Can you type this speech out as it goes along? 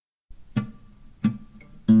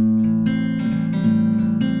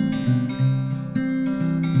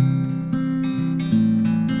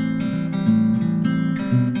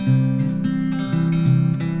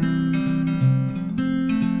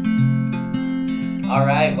All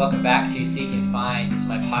right, welcome back to Seek and Find. This is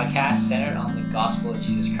my podcast centered on the gospel of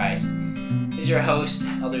Jesus Christ. This is your host,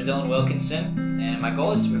 Elder Dylan Wilkinson, and my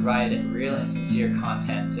goal is to provide real and sincere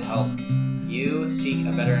content to help you seek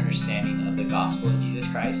a better understanding of the gospel of Jesus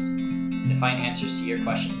Christ and to find answers to your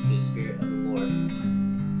questions through the Spirit of the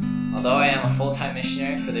Lord. Although I am a full-time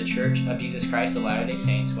missionary for the Church of Jesus Christ of Latter-day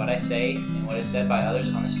Saints, what I say and what is said by others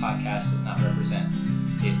on this podcast does not represent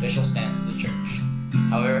the official stance of the church.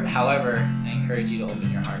 However, I encourage you to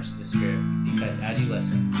open your hearts to the Spirit, because as you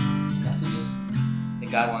listen, the messages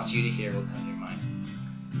that God wants you to hear will come to your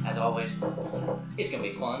mind. As always, it's going to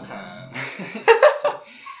be a fun time.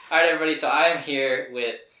 Alright everybody, so I am here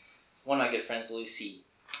with one of my good friends, Lucy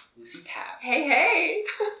Pabst. Hey!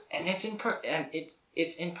 And it's in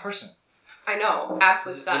person. I know,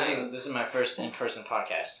 absolutely stunning. This is my first in-person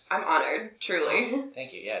podcast. I'm honored, truly.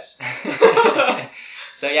 Thank you, yes.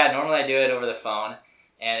 So yeah, normally I do it over the phone,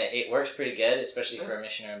 and it works pretty good, especially for a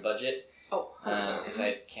missionary budget. Oh, because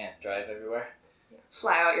I can't drive everywhere.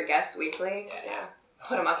 Fly out your guests weekly. Yeah.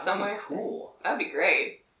 Put them up somewhere. Cool. That'd be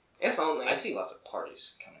great. If only. I see lots of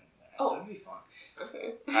parties coming there. Oh. That'd be fun.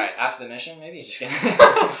 Okay. Alright, after the mission, maybe? Just kidding.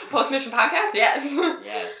 Post-mission podcast? Yes.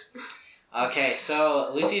 Yes. Okay,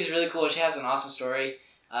 so Lucy's really cool. She has an awesome story.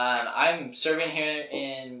 I'm serving here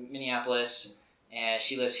in Minneapolis, and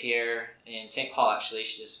she lives here in St. Paul, actually.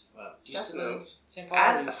 She just moved. St. Paul?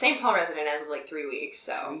 As a St. Paul resident as of like 3 weeks,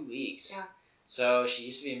 so. 3 weeks. Yeah. So she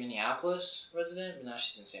used to be a Minneapolis resident, but now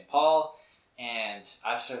she's in St. Paul, and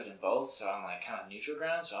I've served in both, so I'm like kind of neutral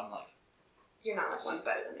ground, so I'm like... You're not like one's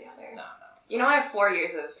better than the other. No. You know, I have 4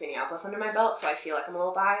 years of Minneapolis under my belt, so I feel like I'm a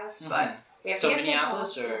little biased, but... We have to give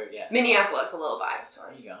Minneapolis St. Paul. or, yeah. Minneapolis, a little biased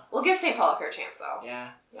towards. There you go. We'll give St. Paul a fair chance, though. Yeah.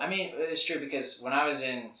 I mean, it's true, because when I was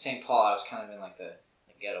in St. Paul, I was kind of in like the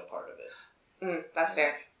ghetto part of it. That's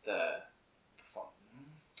fair.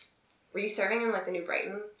 Were you serving in like the New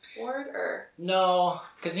Brighton ward, or? No,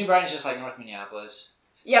 because New Brighton's just like North Minneapolis.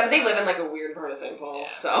 Yeah, but they live in like a weird part of St. Paul,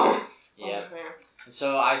 yeah. so. Yeah. And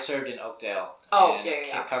so I served in Oakdale. Oh, and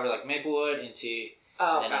yeah. Covered like Maplewood into,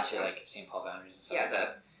 and then into like St. Paul boundaries and stuff. Yeah, like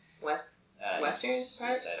that. Western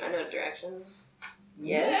part? East I know directions.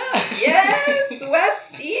 Yes. Yes!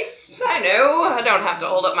 West, east. I know. I don't have to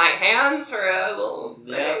hold up my hands for a little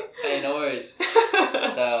thing. Yep. Hey, no worries.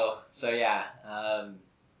 So yeah.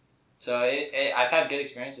 So I've had good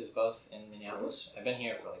experiences both in Minneapolis. I've been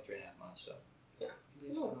here for like 3.5 months, so. Yeah.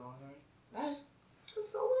 That's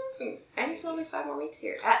so long. And it's only 5 more weeks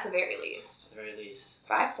here, at the very least. At the very least.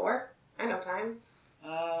 5, 4. I know time.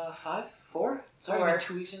 5, 4? It's already been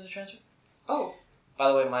 2 weeks into the transfer. Oh. By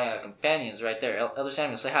the way, my companion's right there. Elder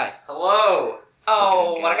Samuel, say hi. Hello.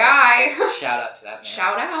 Oh, what a guy. Shout out to that man.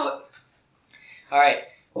 Shout out. All right,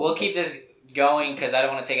 we'll keep this going because I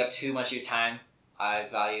don't want to take up too much of your time. I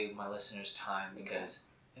value my listeners' time because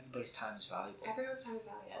everybody's time is valuable. Everyone's time is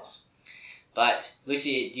valuable. Yes. But,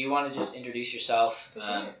 Lucy, do you want to just introduce yourself? For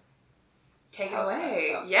sure. Take it how's that away.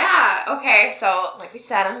 stuff? Yeah, okay, so like we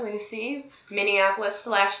said, I'm Lucy,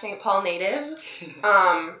 Minneapolis/St. Paul native.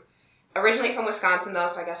 Originally from Wisconsin though,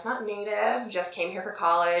 so I guess not native. Just came here for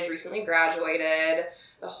college, recently graduated,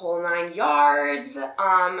 the whole 9 yards.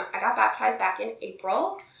 I got baptized back in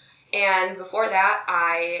April, and before that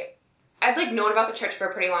I'd like known about the church for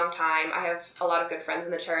a pretty long time. I have a lot of good friends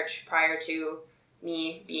in the church prior to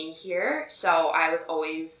me being here, so I was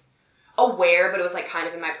always aware, but it was like kind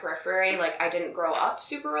of in my periphery. Like I didn't grow up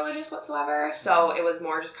super religious whatsoever, so it was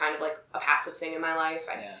more just kind of like a passive thing in my life.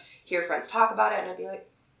 I'd hear friends talk about it, and I'd be like,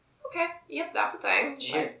 okay, yep, that's a thing.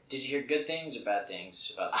 Did you hear good things or bad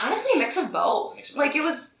things about the honestly, a mix of both. Like it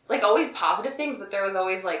was like always positive things, but there was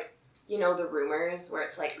always like, you know, the rumors where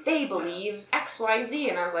it's like, they believe X, Y, Z,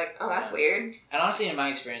 and I was like, oh, that's weird. And honestly, in my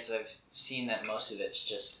experience, I've seen that most of it's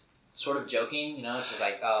just sort of joking, you know, it's just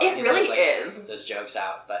like, oh, it really is. Those jokes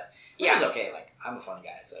out, but which is okay, like, I'm a funny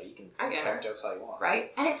guy, so you can crack jokes all you want.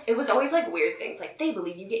 Right? And it was always like weird things, like, they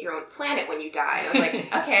believe you get your own planet when you die, and I was like,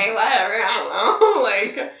 okay, whatever, I don't know,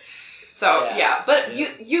 like, so, but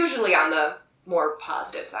usually on the more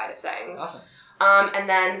positive side of things. Awesome. And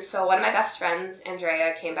then, so one of my best friends,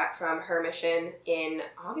 Andrea, came back from her mission in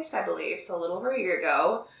August, I believe, so a little over a year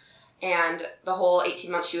ago. And the whole 18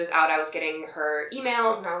 months she was out, I was getting her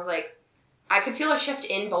emails, and I was like, I could feel a shift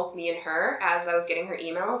in both me and her as I was getting her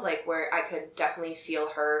emails, like, where I could definitely feel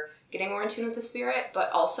her getting more in tune with the Spirit,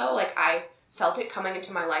 but also, like, I felt it coming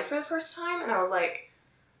into my life for the first time, and I was like,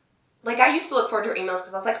 I used to look forward to her emails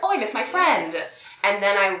because I was like, oh, I miss my friend. And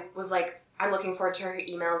then I was like, I'm looking forward to her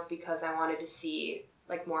emails because I wanted to see,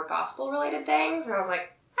 like, more gospel-related things, and I was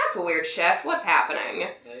like, that's a weird shift. What's happening?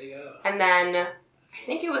 There you go. And then I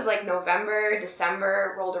think it was like November,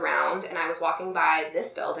 December rolled around, and I was walking by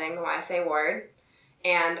this building, the YSA Ward,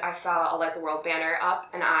 and I saw a Light the World banner up,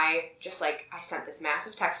 and I sent this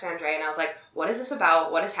massive text to Andrea, and I was like, what is this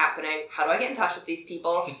about? What is happening? How do I get in touch with these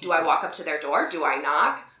people? Do I walk up to their door? Do I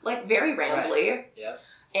knock? Like, very randomly. Right. Yep.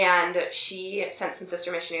 And she sent some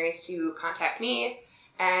sister missionaries to contact me,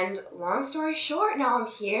 and long story short, now I'm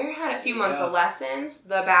here, had a few months of lessons,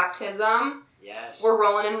 the baptism. Yes. We're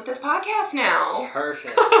rolling in with this podcast now.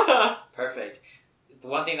 Perfect. Perfect. The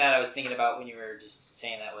one thing that I was thinking about when you were just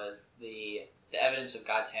saying that was the evidence of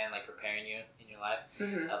God's hand, like, preparing you in your life,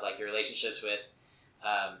 of, like, your relationships with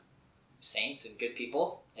saints and good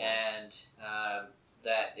people, and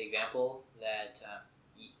that example that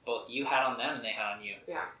both you had on them and they had on you.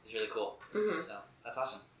 Yeah. Is really cool. So that's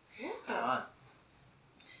awesome. Yeah. Come on.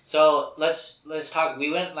 So let's talk.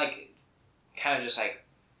 We went, like, kind of just, like,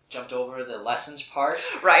 jumped over the lessons part.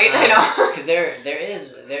 Right, I know. Because there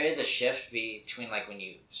is a shift between, like, when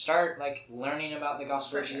you start, like, learning about the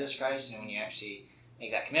gospel of Jesus Christ and when you actually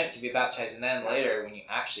make that commitment to be baptized, and then later when you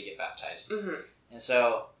actually get baptized. And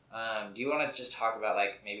so, do you want to just talk about,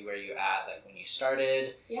 like, maybe where you at, like, when you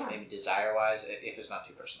started, maybe desire-wise, if it's not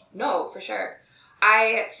too personal? No, for sure.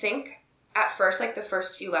 I think at first, like, the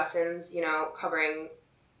first few lessons, covering,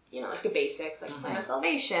 like, the basics, like, plan of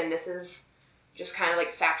salvation, this is just kind of,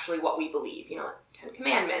 like, factually what we believe, like 10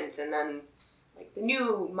 Commandments, and then, like, the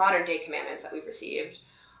new modern-day commandments that we've received.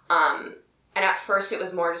 And at first it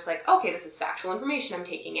was more just like, okay, this is factual information I'm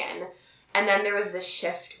taking in. And then there was this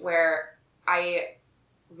shift where I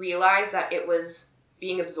realized that it was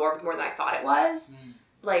being absorbed more than I thought it was.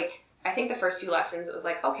 Like, I think the first few lessons, it was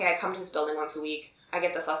like, okay, I come to this building once a week, I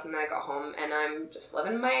get this lesson, then I go home, and I'm just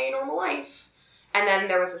living my normal life. And then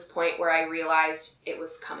there was this point where I realized it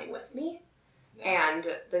was coming with me. And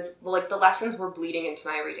the lessons were bleeding into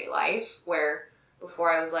my everyday life, where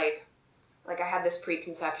before I was like I had this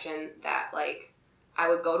preconception that, like, I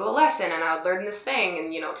would go to a lesson and I would learn this thing,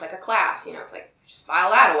 and, it's like a class, it's like, just file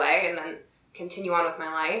that away and then continue on with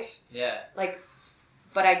my life. Yeah. Like,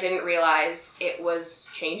 but I didn't realize it was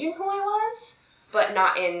changing who I was, but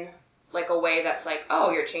not in, like, a way that's like,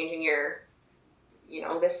 oh, you're changing your,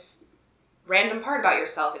 this random part about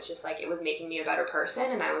yourself. It's just like, it was making me a better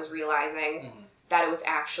person, and I was realizing that it was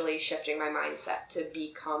actually shifting my mindset to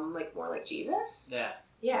become, like, more like Jesus. Yeah.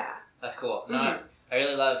 Yeah. That's cool. No, I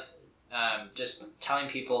really love just telling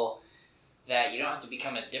people that you don't have to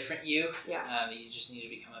become a different you. Yeah. That you just need to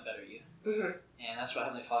become a better you. And that's what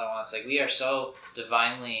Heavenly Father wants. Like, we are so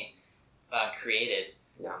divinely created.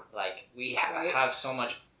 Yeah. Like, we have so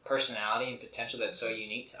much personality and potential that's so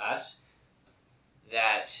unique to us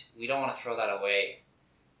that we don't want to throw that away.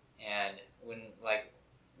 And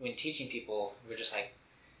when teaching people, we're just like,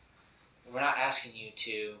 we're not asking you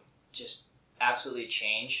to just absolutely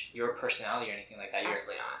change your personality or anything like that.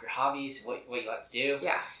 Absolutely not. Your hobbies, what you like to do.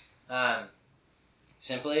 Yeah.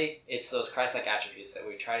 Simply, it's those Christ-like attributes that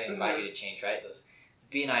we try to invite you to change, right? Those,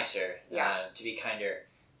 be nicer, to be kinder,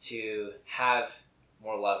 to have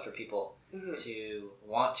more love for people, to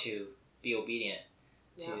want to be obedient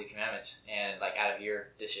to the commandments, and, like, out of your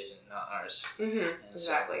decision, not ours.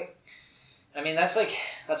 Exactly. So, I mean, that's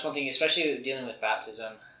one thing, especially dealing with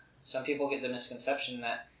baptism. Some people get the misconception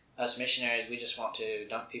that us missionaries, we just want to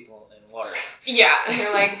dunk people in water. Yeah, and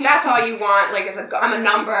they're like, that's all you want, like, I'm a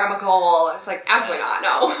number, I'm a goal. It's like, absolutely not,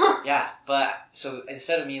 no. Yeah, but, so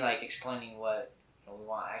instead of me, like, explaining what we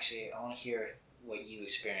want, actually, I want to hear what you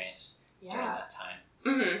experienced during that time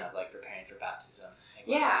of, like, preparing for baptism.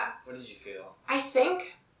 Like, what did you feel? I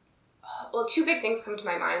think, well, two big things come to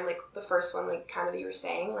my mind. Like, the first one, like, kind of you were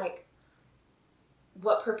saying, like,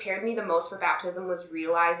 what prepared me the most for baptism was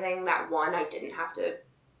realizing that, one, I didn't have to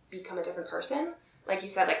become a different person. Like you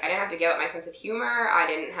said, like, I didn't have to give up my sense of humor. I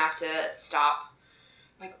didn't have to stop,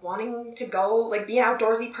 like, wanting to go, like, be an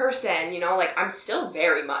outdoorsy person, like, I'm still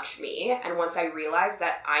very much me. And once I realized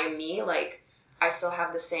that I am me, like, I still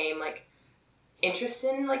have the same, like, interest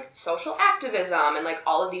in, like, social activism and, like,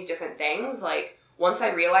 all of these different things. Like, once I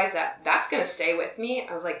realized that that's going to stay with me,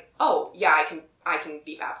 I was like, oh, yeah, I can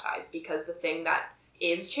be baptized, because the thing that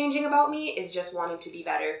is changing about me is just wanting to be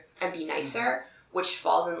better and be nicer, which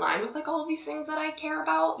falls in line with, like, all of these things that I care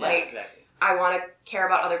about. Yeah, like, exactly. I want to care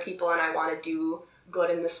about other people, and I want to do good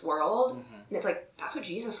in this world. And it's like, that's what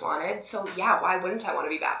Jesus wanted. So, yeah, why wouldn't I want to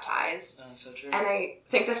be baptized? That's so true. And I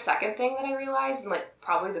think the second thing that I realized, and, like,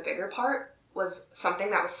 probably the bigger part, was something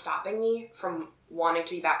that was stopping me from wanting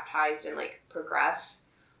to be baptized and, like, progress,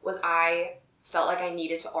 was I felt like I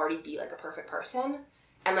needed to already be, like, a perfect person.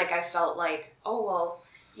 And, like, I felt like, oh, well,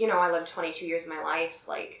 I lived 22 years of my life,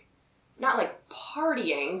 like, not like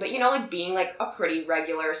partying, but you know, like being like a pretty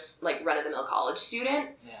regular, like run of the mill college student.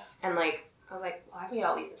 Yeah. And like, I was like, well, I've made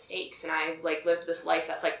all these mistakes and I've like lived this life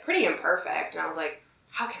that's like pretty imperfect. And I was like,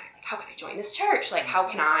 how can I join this church? Like, how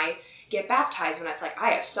can I get baptized when it's like,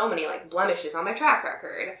 I have so many like blemishes on my track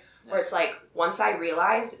record, where it's like, once I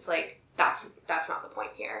realized, it's like, that's not the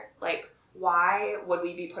point here. Like, why would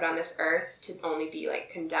we be put on this earth to only be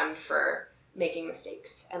like condemned for making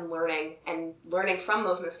mistakes and learning from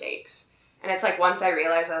those mistakes? And it's like, once I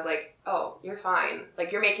realized, I was like, oh, you're fine.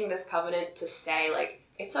 Like, you're making this covenant to say like,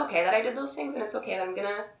 it's okay that I did those things and it's okay that I'm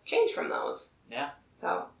gonna change from those. Yeah.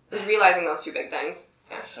 So it was realizing those two big things.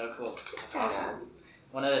 Yeah. That's so cool. That's awesome.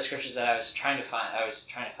 One of the scriptures that I was trying to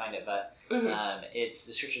find it, but it's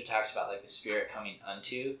the scripture that talks about like the Spirit coming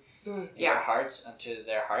unto their hearts, unto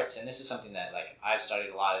their hearts, and this is something that like I've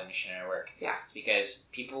studied a lot in missionary work. Yeah. It's because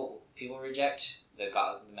people reject the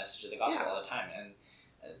message of the gospel all the time, and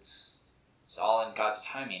it's all in God's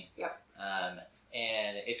timing. Yep.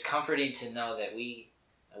 And it's comforting to know that we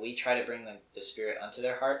try to bring the Spirit unto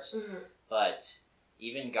their hearts, but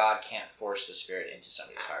even God can't force the Spirit into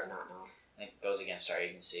somebody's heart. No. I think it goes against our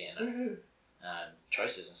agency and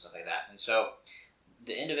choices and stuff like that. And so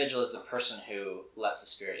the individual is the person who lets the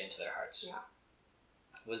Spirit into their hearts. Yeah.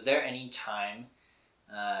 Was there any time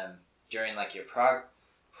during like your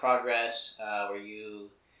progress where you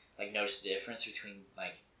like noticed the difference between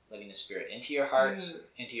like letting the Spirit into your heart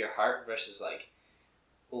versus like,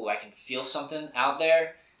 oh, I can feel something out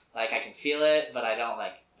there, like I can feel it, but I don't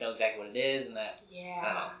like know exactly what it is, and that I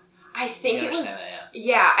don't know. I think it was that,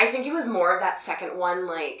 I think it was more of that second one,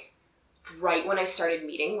 like right when I started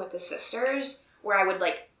meeting with the sisters, where I would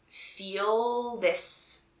like feel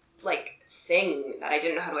this like thing that I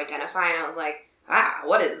didn't know how to identify, and I was like,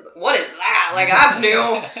 what is that? Like, that's new.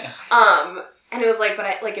 And it was like, but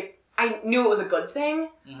I knew it was a good thing,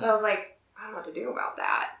 but I was like, I don't know what to do about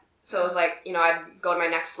that. So it was like, you know, I'd go to my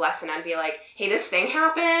next lesson, I'd be like, hey, this thing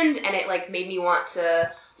happened, and it like made me want to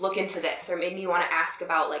look into this, or made me want to ask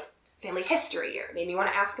about like family history, or made me want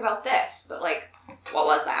to ask about this, but like, what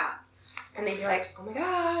was that? And they'd be like, oh my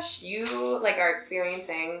gosh, you like are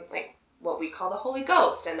experiencing like what we call the Holy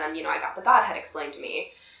Ghost. And then, you know, I got the Godhead explained to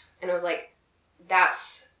me, and it was like,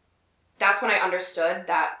 that's when I understood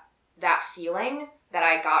that feeling that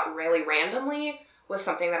I got really randomly was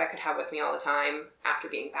something that I could have with me all the time after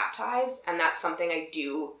being baptized. And that's something I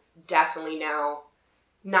do definitely now,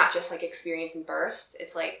 not just like experience in bursts.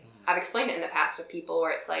 It's like, I've explained it in the past to people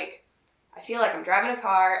where it's like, I feel like I'm driving a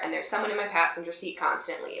car and there's someone in my passenger seat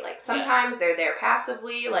constantly. Like sometimes they're there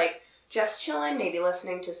passively, like just chilling, maybe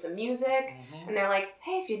listening to some music. And they're like,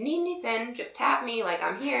 hey, if you need anything, just tap me, like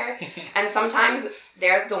I'm here. And sometimes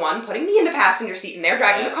they're the one putting me in the passenger seat and they're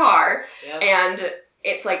driving the car. And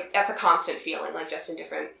it's like, that's a constant feeling, like just in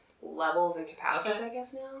different levels and capacities, I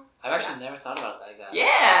guess now. I've actually never thought about it like that.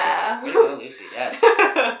 Yeah. Awesome. Way to go, Lucy. Yes.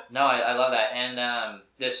 No, I love that. And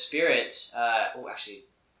the Spirit, actually,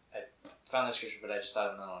 I found the scripture, but I just thought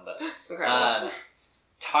of another one. But Incredible.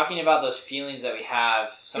 Talking about those feelings that we have,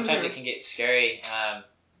 sometimes it can get scary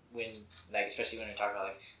when, like, especially when you're talking about,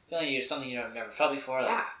 like, feeling you something you've never felt before.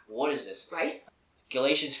 Like, what is this? Right?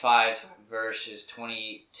 Galatians 5, verses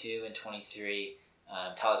 22 and 23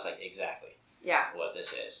 tell us, like, exactly what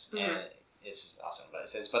this is. And it's awesome. But it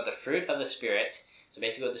says, but the fruit of the Spirit, so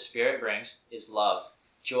basically what the Spirit brings, is love,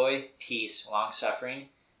 joy, peace, long-suffering,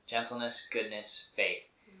 gentleness, goodness, faith,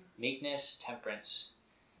 meekness, temperance,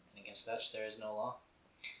 and against such there is no law.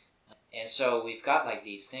 And so we've got like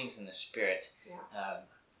these things in the Spirit.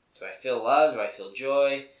 Do I feel love? Do I feel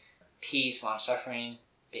joy? Peace, long-suffering,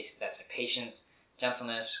 basically that's like patience,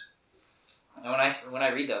 gentleness. And when I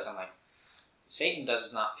read those, I'm like, Satan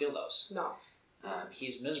does not feel those. No.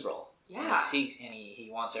 He's miserable. Yeah. And he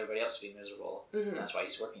wants everybody else to be miserable. That's why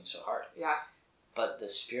he's working so hard. Yeah. But the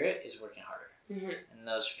Spirit is working harder. And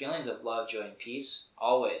those feelings of love, joy, and peace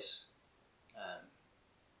always,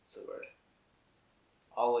 what's the word?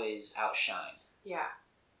 Always outshine. Yeah.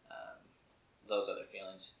 Those other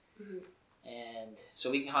feelings. And so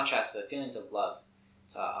we can contrast the feelings of love.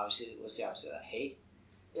 So obviously, what's the opposite of that? Hate?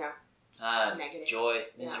 Yeah. Negative. Joy,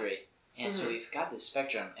 misery. Yeah. And so we've got this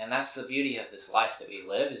spectrum, and that's the beauty of this life that we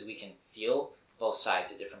live, is we can feel both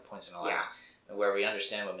sides at different points in our lives, and where we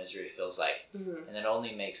understand what misery feels like, and it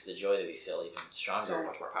only makes the joy that we feel even stronger, so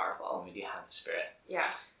much more powerful when we do have the Spirit. Yeah.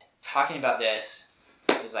 Talking about this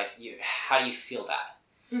is like, how do you feel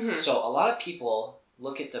that? So a lot of people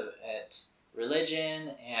look at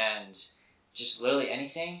religion and just literally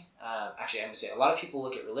anything. Actually, I'm gonna say a lot of people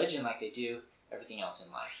look at religion like they do everything else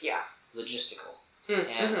in life. Yeah. Logistical.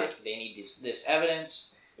 And like they need this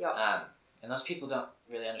evidence. Yep. And those people don't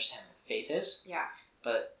really understand faith is. Yeah.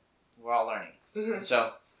 But we're all learning. Mm-hmm. And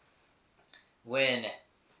so when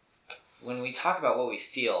we talk about what we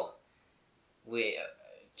feel, we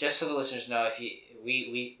just so the listeners know,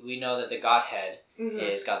 we know that the Godhead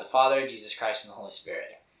is God the Father, Jesus Christ, and the Holy Spirit.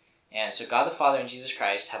 Yes. And so God the Father and Jesus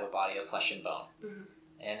Christ have a body of flesh and bone. Mm-hmm.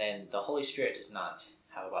 And then the Holy Spirit does not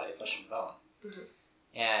have a body of flesh and bone.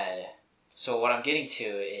 Mm-hmm. And so what I'm getting to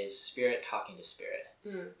is spirit talking to spirit.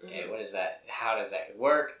 Mm-hmm. Okay, what is that? How does that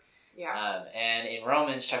work? Yeah. And in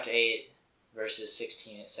Romans chapter 8, verses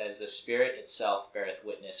 16, it says, the Spirit itself beareth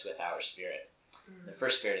witness with our spirit. Mm-hmm. The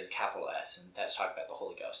first spirit is a capital S, and that's talking about the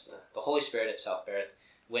Holy Ghost. The Holy Spirit itself beareth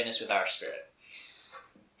witness with our spirit.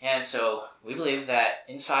 And so we believe that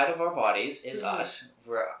inside of our bodies is us.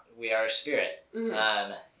 We are a spirit.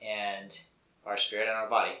 Mm-hmm. And our spirit and our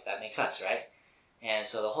body. That makes us, right? And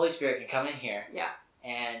so the Holy Spirit can come in here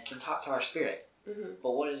and can talk to our spirit. Mm-hmm.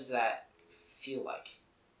 But what does that feel like?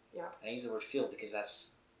 Yeah. I use the word feel because that's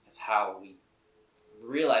how we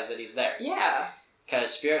realize that he's there. Yeah.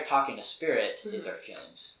 Because spirit talking to spirit is our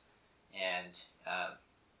feelings. And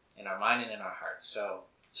in our mind and in our heart. So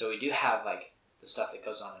we do have like the stuff that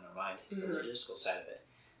goes on in our mind, the logistical side of it.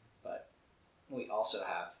 But we also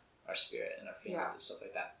have our spirit and our feelings and stuff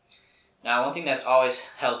like that. Now, one thing that's always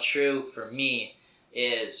held true for me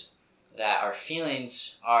is that our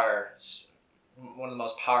feelings are one of the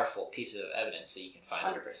most powerful pieces of evidence that you can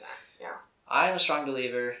find. 100%, yeah. I'm a strong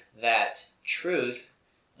believer that truth,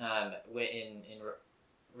 in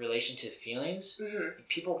relation to feelings,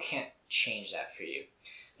 people can't change that for you.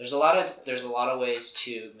 There's a lot of ways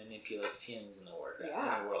to manipulate feelings in the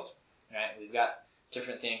world. Right? We've got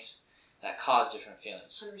different things that cause different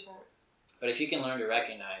feelings. 100%. But if you can learn to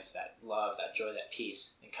recognize that love, that joy, that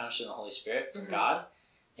peace, it comes from the Holy Spirit, from God,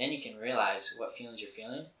 then you can realize what feelings you're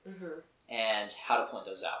feeling and how to point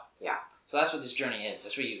those out. Yeah. So that's what this journey is.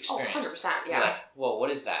 That's what you experience. 100%, yeah. You're like, well, what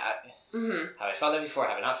is that? Have I felt that before?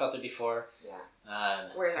 Have I not felt it before? Yeah.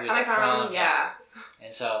 Where's that coming from? Yeah.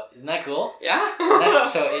 And so, isn't that cool? Yeah.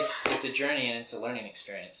 So it's a journey and it's a learning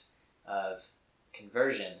experience of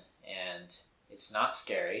conversion, and it's not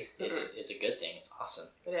scary. It's a good thing. It's awesome.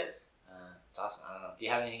 It is. It's awesome. I don't know. Do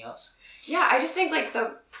you have anything else? Yeah, I just think like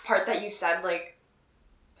the part that you said, like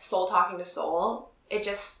soul talking to soul, it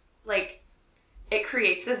just like it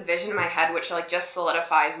creates this vision in my head which like just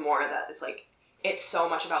solidifies more that it's like it's so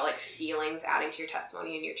much about like feelings adding to your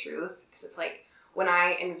testimony and your truth, because it's like when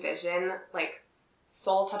I envision like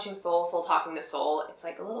soul touching soul, soul talking to soul, it's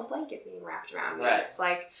like a little blanket being wrapped around me. Right. It's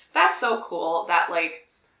like that's so cool that like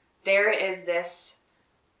there is this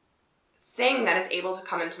thing that is able to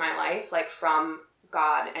come into my life like from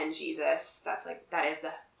God and Jesus. That's like that is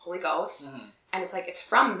the Holy Ghost. And it's like it's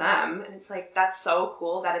from them, and it's like that's so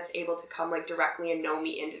cool that it's able to come like directly and know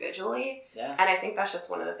me individually. Yeah. And I think that's just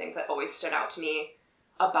one of the things that always stood out to me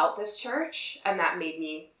about this church, and that made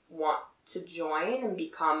me want to join and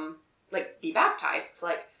become like be baptized. It's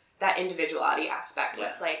like that individuality aspect where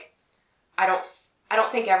it's like I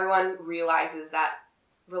don't think everyone realizes that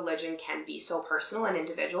religion can be so personal and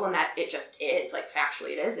individual, and that it just is like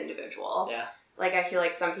factually it is individual. Yeah. Like, I feel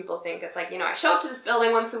like some people think it's like, you know, I show up to this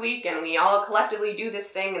building once a week and we all collectively do this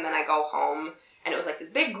thing and then I go home and it was like this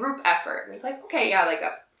big group effort. And it's like, okay, yeah, like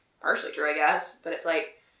that's partially true, I guess. But it's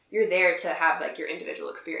like, you're there to have like your individual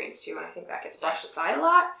experience too. And I think that gets brushed aside a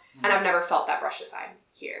lot. And I've never felt that brushed aside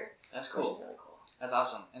here. That's cool. Which is really cool. That's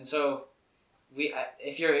awesome. And so,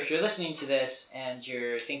 if you're listening to this and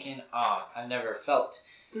you're thinking, oh, I've never felt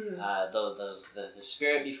the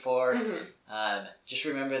spirit before, just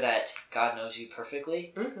remember that God knows you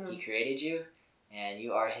perfectly. He created you, and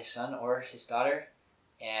you are his son or his daughter,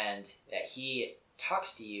 and that he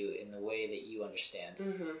talks to you in the way that you understand.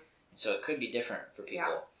 And so it could be different for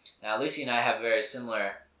people. Yeah. Now, Lucy and I have a very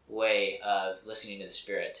similar way of listening to the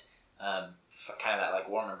Spirit, kind of that like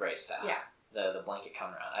warm embrace, that the blanket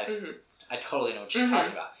coming around. I totally know what she's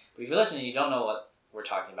talking about. But if you're listening and you don't know what we're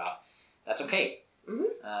talking about, that's okay.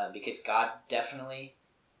 Because God definitely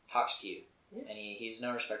talks to you, and he's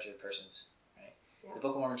no respecter of persons. Right? Yeah. The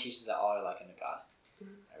Book of Mormon teaches that all are like unto God.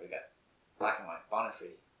 Right, we got black and white, bond and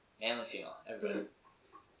free, male and female, everybody.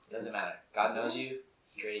 It doesn't matter. God knows you.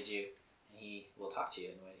 He created you, and he will talk to you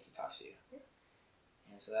in the way that he talks to you.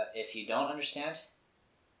 And so that if you don't understand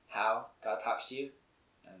how God talks to you,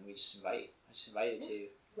 we just invite you. I just invite you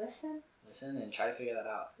to listen and try to figure that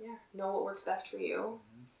out. Yeah, know what works best for you.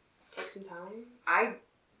 Take some time. I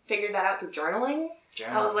figured that out through journaling.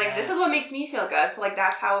 I was like, this is what makes me feel good. So like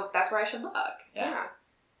that's where I should look. Yeah.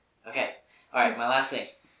 Okay. All right. My last thing.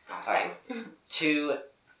 To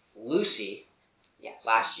Lucy. Yes.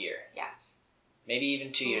 Last year. Yes. Maybe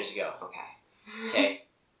even 2 years ago. Okay. Okay.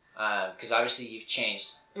 because obviously you've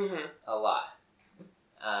changed Mm-hmm. a lot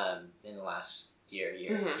in the last year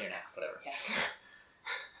and a half, whatever. Yes.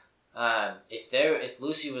 If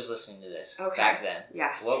Lucy was listening to this back then,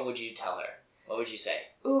 yes, what would you tell her? What would you say?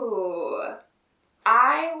 Ooh,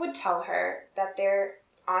 I would tell her that there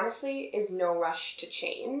honestly is no rush to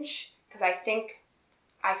change, because I think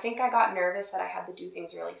I got nervous that I had to do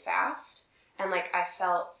things really fast, and like I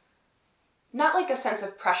felt not like a sense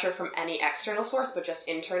of pressure from any external source, but just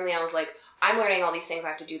internally I was like, I'm learning all these things, I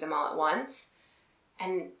have to do them all at once.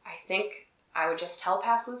 And I think I would just tell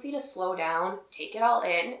past Lucy to slow down, take it all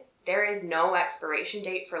in. There is no expiration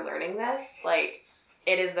date for learning this. Like,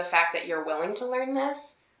 it is the fact that you're willing to learn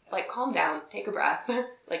this. Like, calm down, take a breath.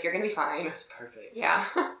 Like, you're gonna be fine. That's perfect. Yeah.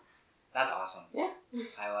 That's awesome. Yeah.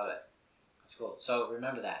 I love it. That's cool. So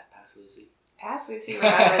remember that, past Lucy. Past Lucy,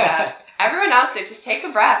 remember that. Everyone out there, just take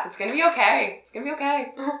a breath. It's gonna be okay. It's gonna be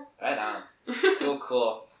okay. Right on.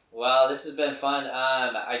 Cool. Well, this has been fun.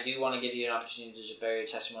 I do want to give you an opportunity to just bear your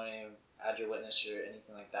testimony, add your witness, or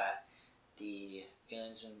anything like that. The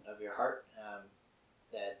feelings of your heart.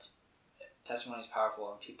 That testimony is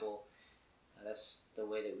powerful, and people. That's the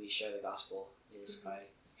way that we share the gospel is by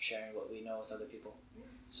sharing what we know with other people.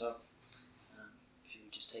 So, if you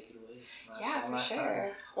would just take it away. One last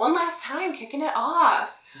time. One last time, kicking it off.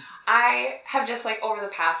 I have just like over the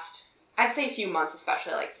past, I'd say a few months,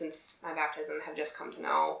 especially like since my baptism, have just come to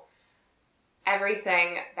know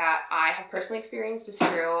everything that I have personally experienced is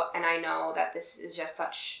true, and I know that this is just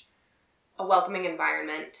such a welcoming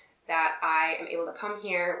environment that I am able to come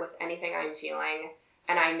here with anything I'm feeling,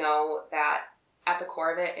 and I know that at the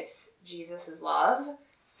core of it, it's Jesus' love,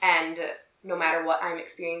 and no matter what I'm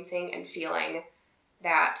experiencing and feeling,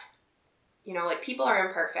 that, you know, like, people are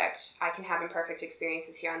imperfect. I can have imperfect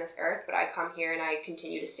experiences here on this earth, but I come here and I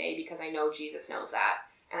continue to stay because I know Jesus knows that,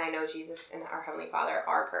 and I know Jesus and our Heavenly Father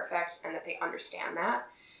are perfect, and that they understand that,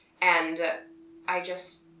 and I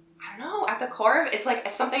don't know, at the core of it, it's like,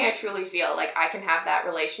 it's something I truly feel, like, I can have that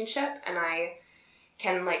relationship, and I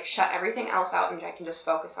can, like, shut everything else out, and I can just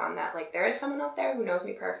focus on that. Like, there is someone out there who knows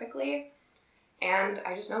me perfectly, and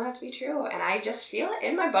I just know that to be true, and I just feel it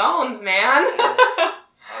in my bones, man. Yes.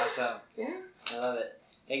 Awesome. Yeah. I love it.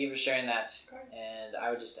 Thank you for sharing that. Of course. And I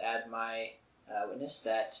would just add my witness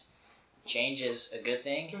that change is a good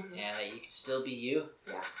thing, and that you can still be you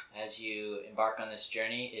as you embark on this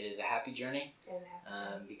journey. It is a happy journey,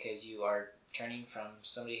 because you are turning from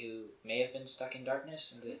somebody who may have been stuck in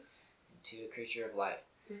darkness into a creature of light.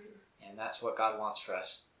 And that's what God wants for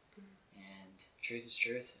us. And truth is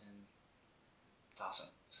truth, and it's awesome.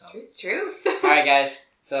 So Truth's truth. all right, guys.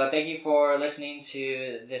 So thank you for listening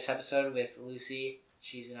to this episode with Lucy.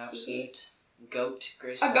 She's an absolute goat.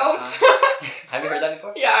 Grace. A goat. Have you heard that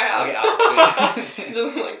before? Yeah, I have. Okay, awesome.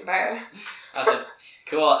 Just like there. Awesome.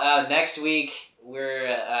 Cool. Next week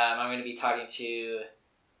I'm going to be talking to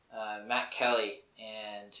Matt Kelly,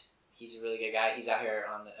 and he's a really good guy. He's out here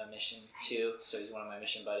on a mission too, so he's one of my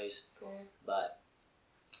mission buddies. Cool. But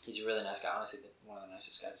he's a really nice guy. Honestly, one of the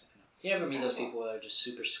nicest guys I know. You ever meet those people that are just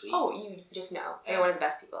super sweet? Oh, you just know. They're one of the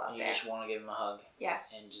best people out there. You just want to give them a hug.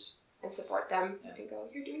 Yes. And support them. You can go,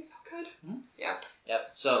 you're doing so good. Mm-hmm. Yeah.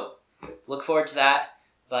 Yep. So, look forward to that.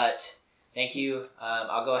 But thank you.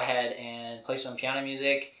 I'll go ahead and play some piano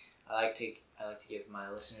music. I like to give my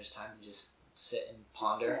listeners time to just sit and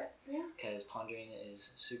ponder. Because pondering is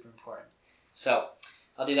super important. So,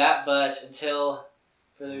 I'll do that. But until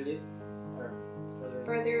further ado,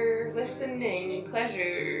 further listening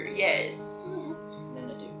pleasure, yes. And then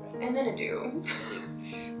adieu, right? And then adieu.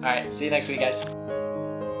 All right, see you next week, guys.